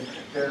down and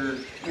they're,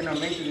 you know,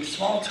 making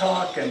small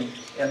talk,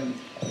 and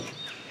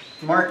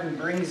Martin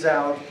brings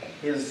out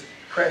his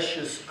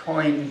precious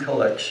coin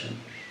collection,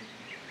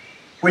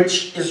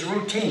 which is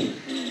routine.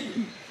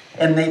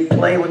 And they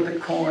play with the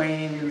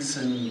coins,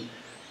 and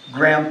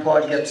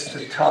Grandpa gets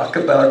to talk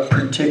about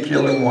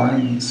particular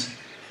ones.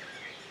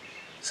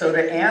 So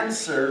to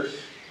answer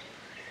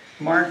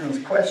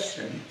Martin's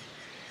question,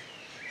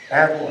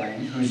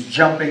 Adeline, who's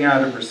jumping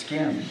out of her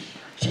skin,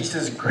 she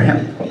says,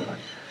 Grandpa,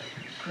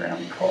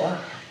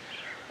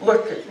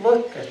 look at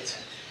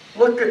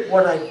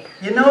what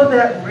you know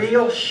that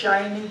real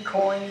shiny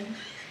coin?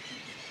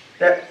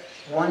 That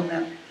one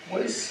that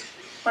was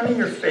one of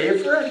your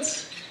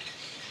favorites?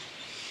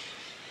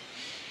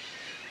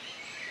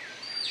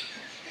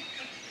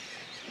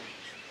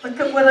 Look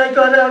at what I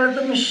got out of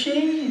the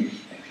machine.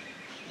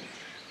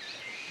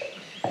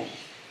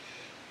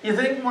 You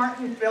think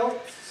Martin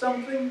felt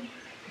something?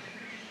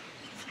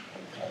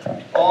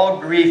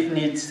 All grief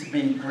needs to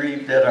be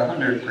grieved at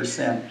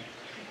 100%.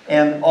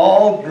 And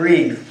all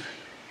grief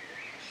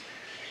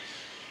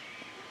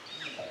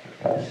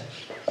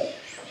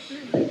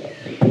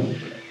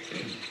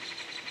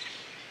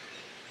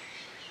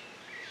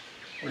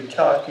we're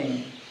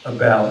talking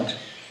about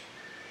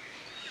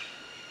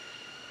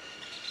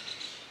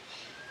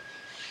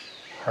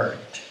heart.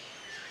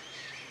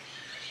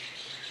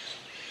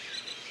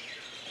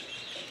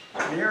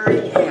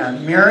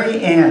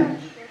 Mary Ann,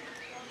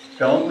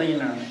 don't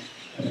lean on it.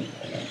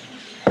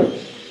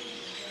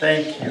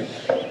 Thank you.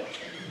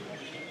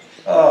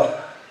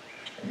 Oh,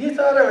 you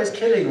thought I was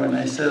kidding when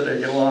I said I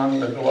get along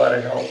with a lot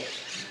of help.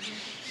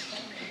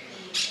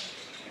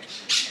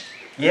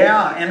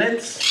 Yeah, and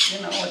it's,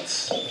 you know,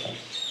 it's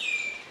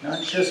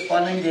not just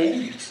fun and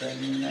games. I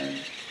mean, I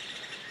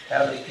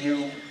had a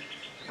few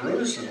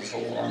bruises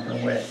along the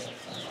way.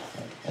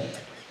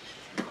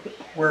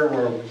 Where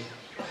were we?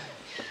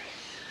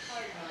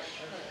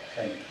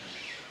 Thank you.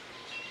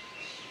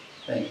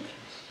 Thank you.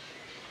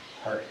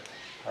 Heart.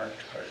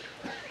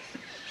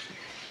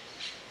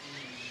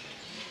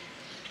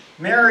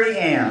 Mary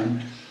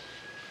Ann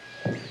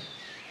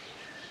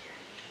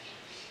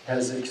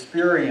has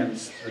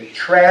experienced the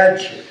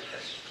tragic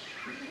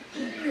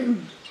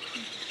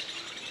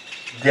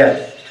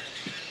death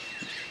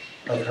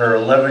of her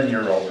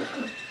 11-year-old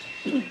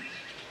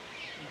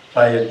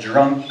by a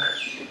drunk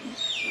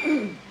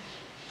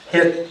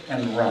hit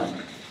and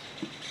run.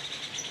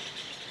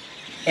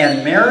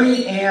 And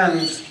Mary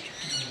Ann's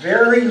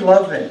very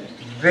loving,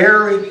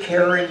 very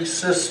caring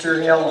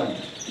sister Helen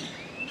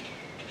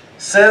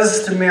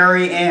says to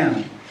Mary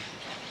Ann,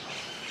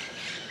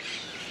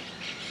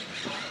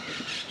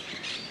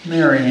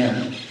 Mary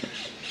Ann,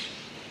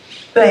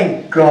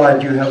 thank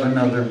God you have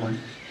another one.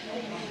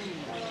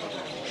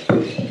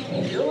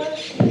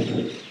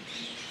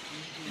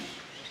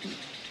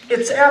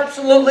 It's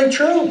absolutely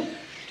true.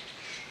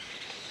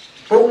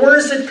 But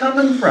where's it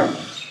coming from?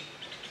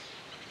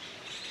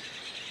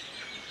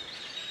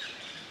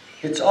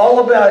 It's all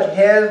about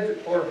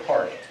head or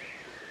heart.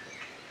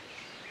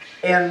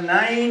 And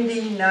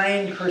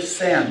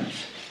 99%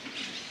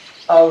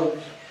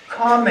 of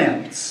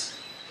comments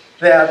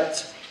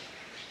that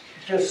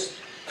just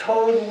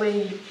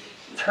totally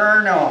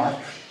turn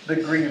off the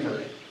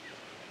griever.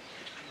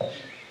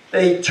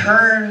 They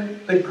turn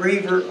the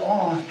griever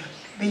off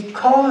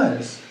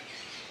because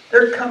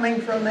they're coming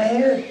from the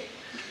head.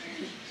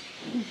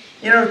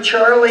 You know,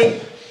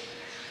 Charlie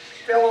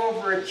fell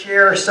over a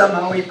chair,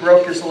 somehow he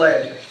broke his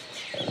leg.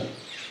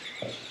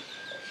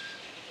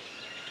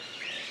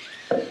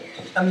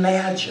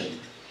 Imagine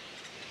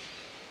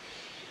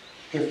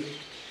if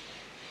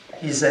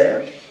he's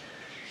there.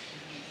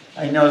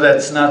 I know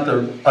that's not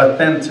the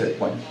authentic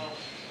one.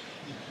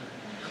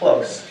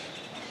 Close.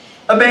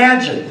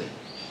 Imagine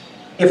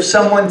if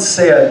someone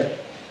said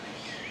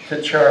to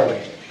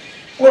Charlie,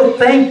 well,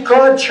 thank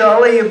God,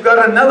 Charlie, you've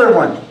got another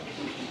one.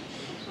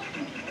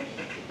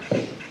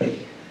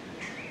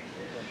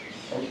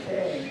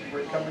 Okay,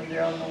 we're coming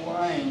down the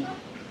line.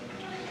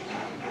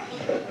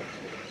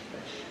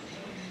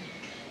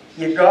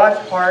 You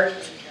got heart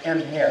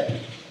and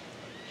head.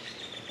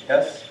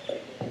 Yes?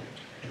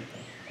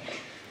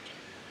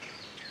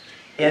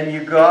 And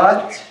you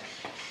got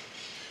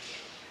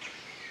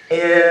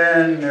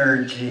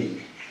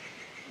energy.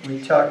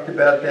 We talked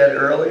about that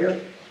earlier.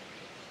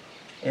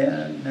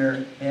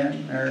 Energy.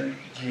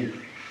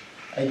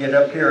 I get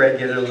up here, I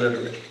get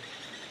illiterate.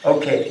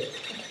 Okay.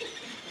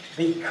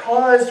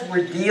 Because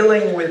we're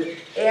dealing with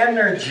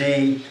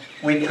energy,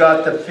 we've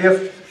got the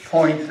fifth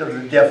point of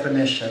the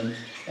definition,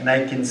 and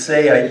I can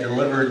say I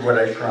delivered what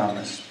I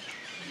promised.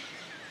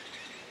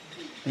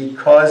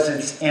 Because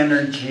it's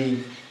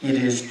energy, it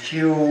is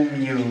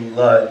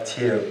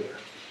cumulative.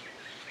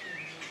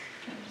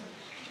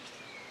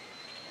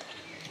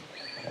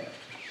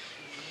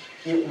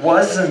 It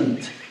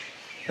wasn't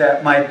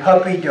that my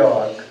puppy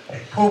dog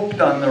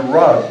pooped on the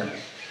rug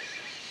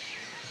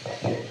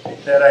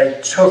that I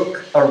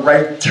took a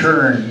right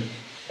turn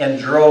and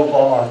drove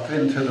off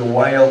into the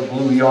wild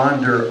blue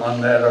yonder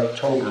on that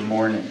October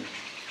morning.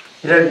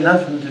 It had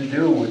nothing to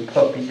do with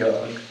puppy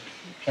dog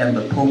and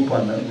the poop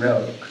on the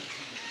rug.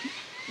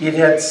 It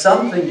had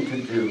something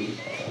to do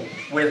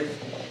with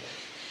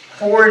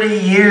 40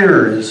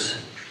 years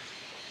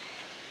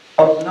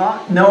of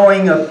not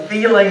knowing a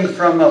feeling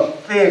from a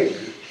fig.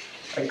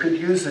 I could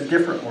use a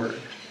different word.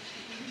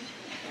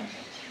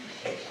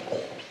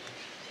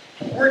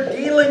 We're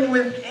dealing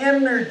with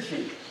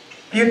energy.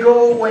 You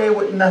go away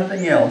with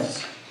nothing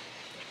else.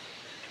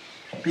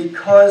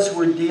 Because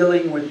we're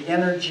dealing with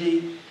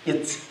energy,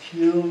 it's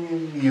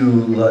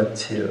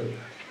cumulative.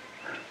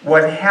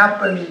 What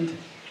happened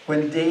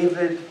when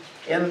David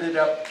ended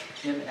up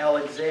in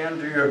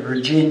Alexandria,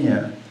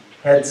 Virginia,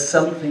 had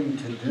something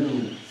to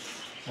do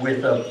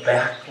with a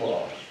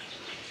backlog.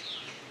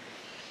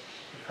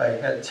 If I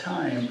had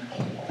time,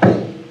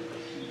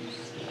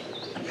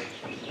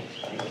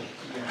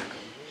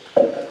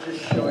 I'll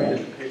just show you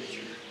the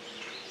picture.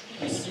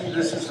 You see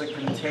this is a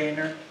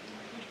container,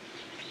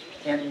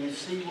 and you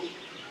see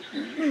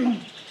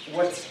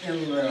what's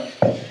in the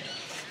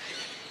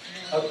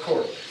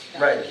cork,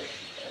 right.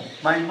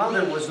 My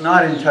mother was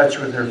not in touch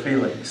with her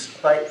feelings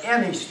by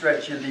any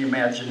stretch of the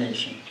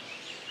imagination.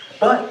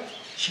 But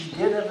she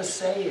did have a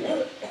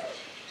saying.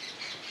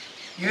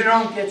 You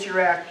don't get your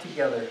act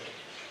together,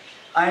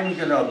 I'm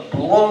going to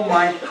blow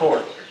my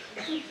cork.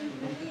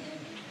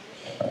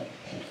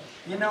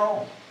 You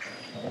know,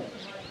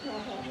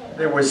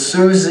 there was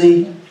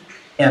Susie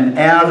and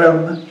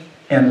Adam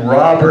and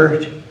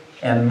Robert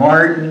and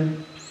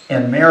Martin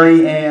and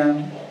Mary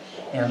Ann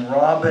and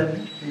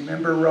Robin.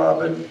 Remember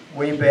Robin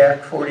way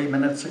back 40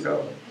 minutes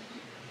ago?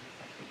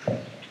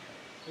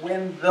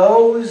 When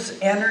those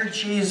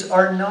energies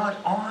are not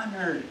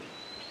honored,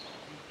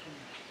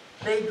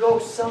 they go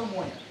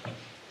somewhere.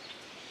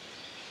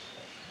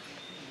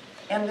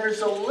 And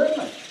there's a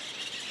limit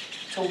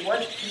to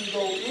what can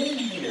go in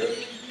here.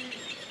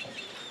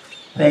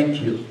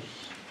 Thank you.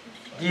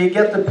 Do you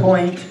get the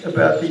point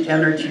about the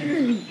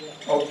energy?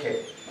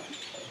 Okay.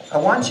 I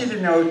want you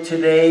to know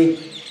today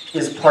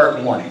is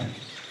part 1.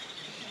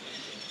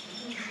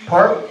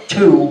 Part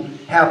 2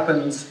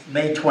 happens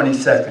May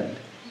 22nd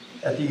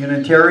at the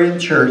Unitarian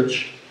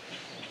Church,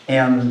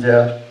 and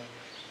I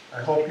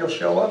hope you'll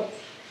show up.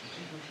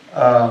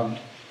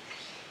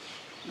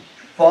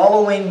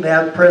 Following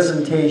that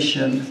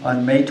presentation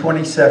on May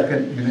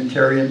 22nd,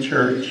 Unitarian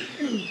Church,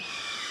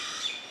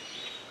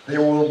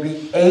 there will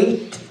be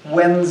 8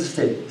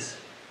 Wednesdays,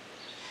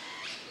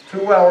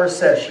 2-hour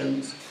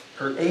sessions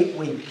for 8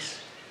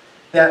 weeks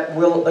that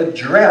will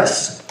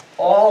address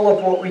all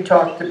of what we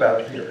talked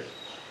about here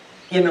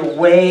in a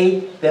way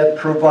that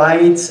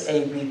provides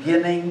a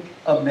beginning,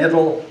 a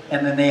middle,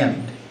 and an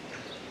end.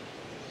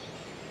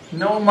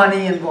 No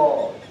money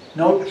involved,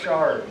 no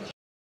charge.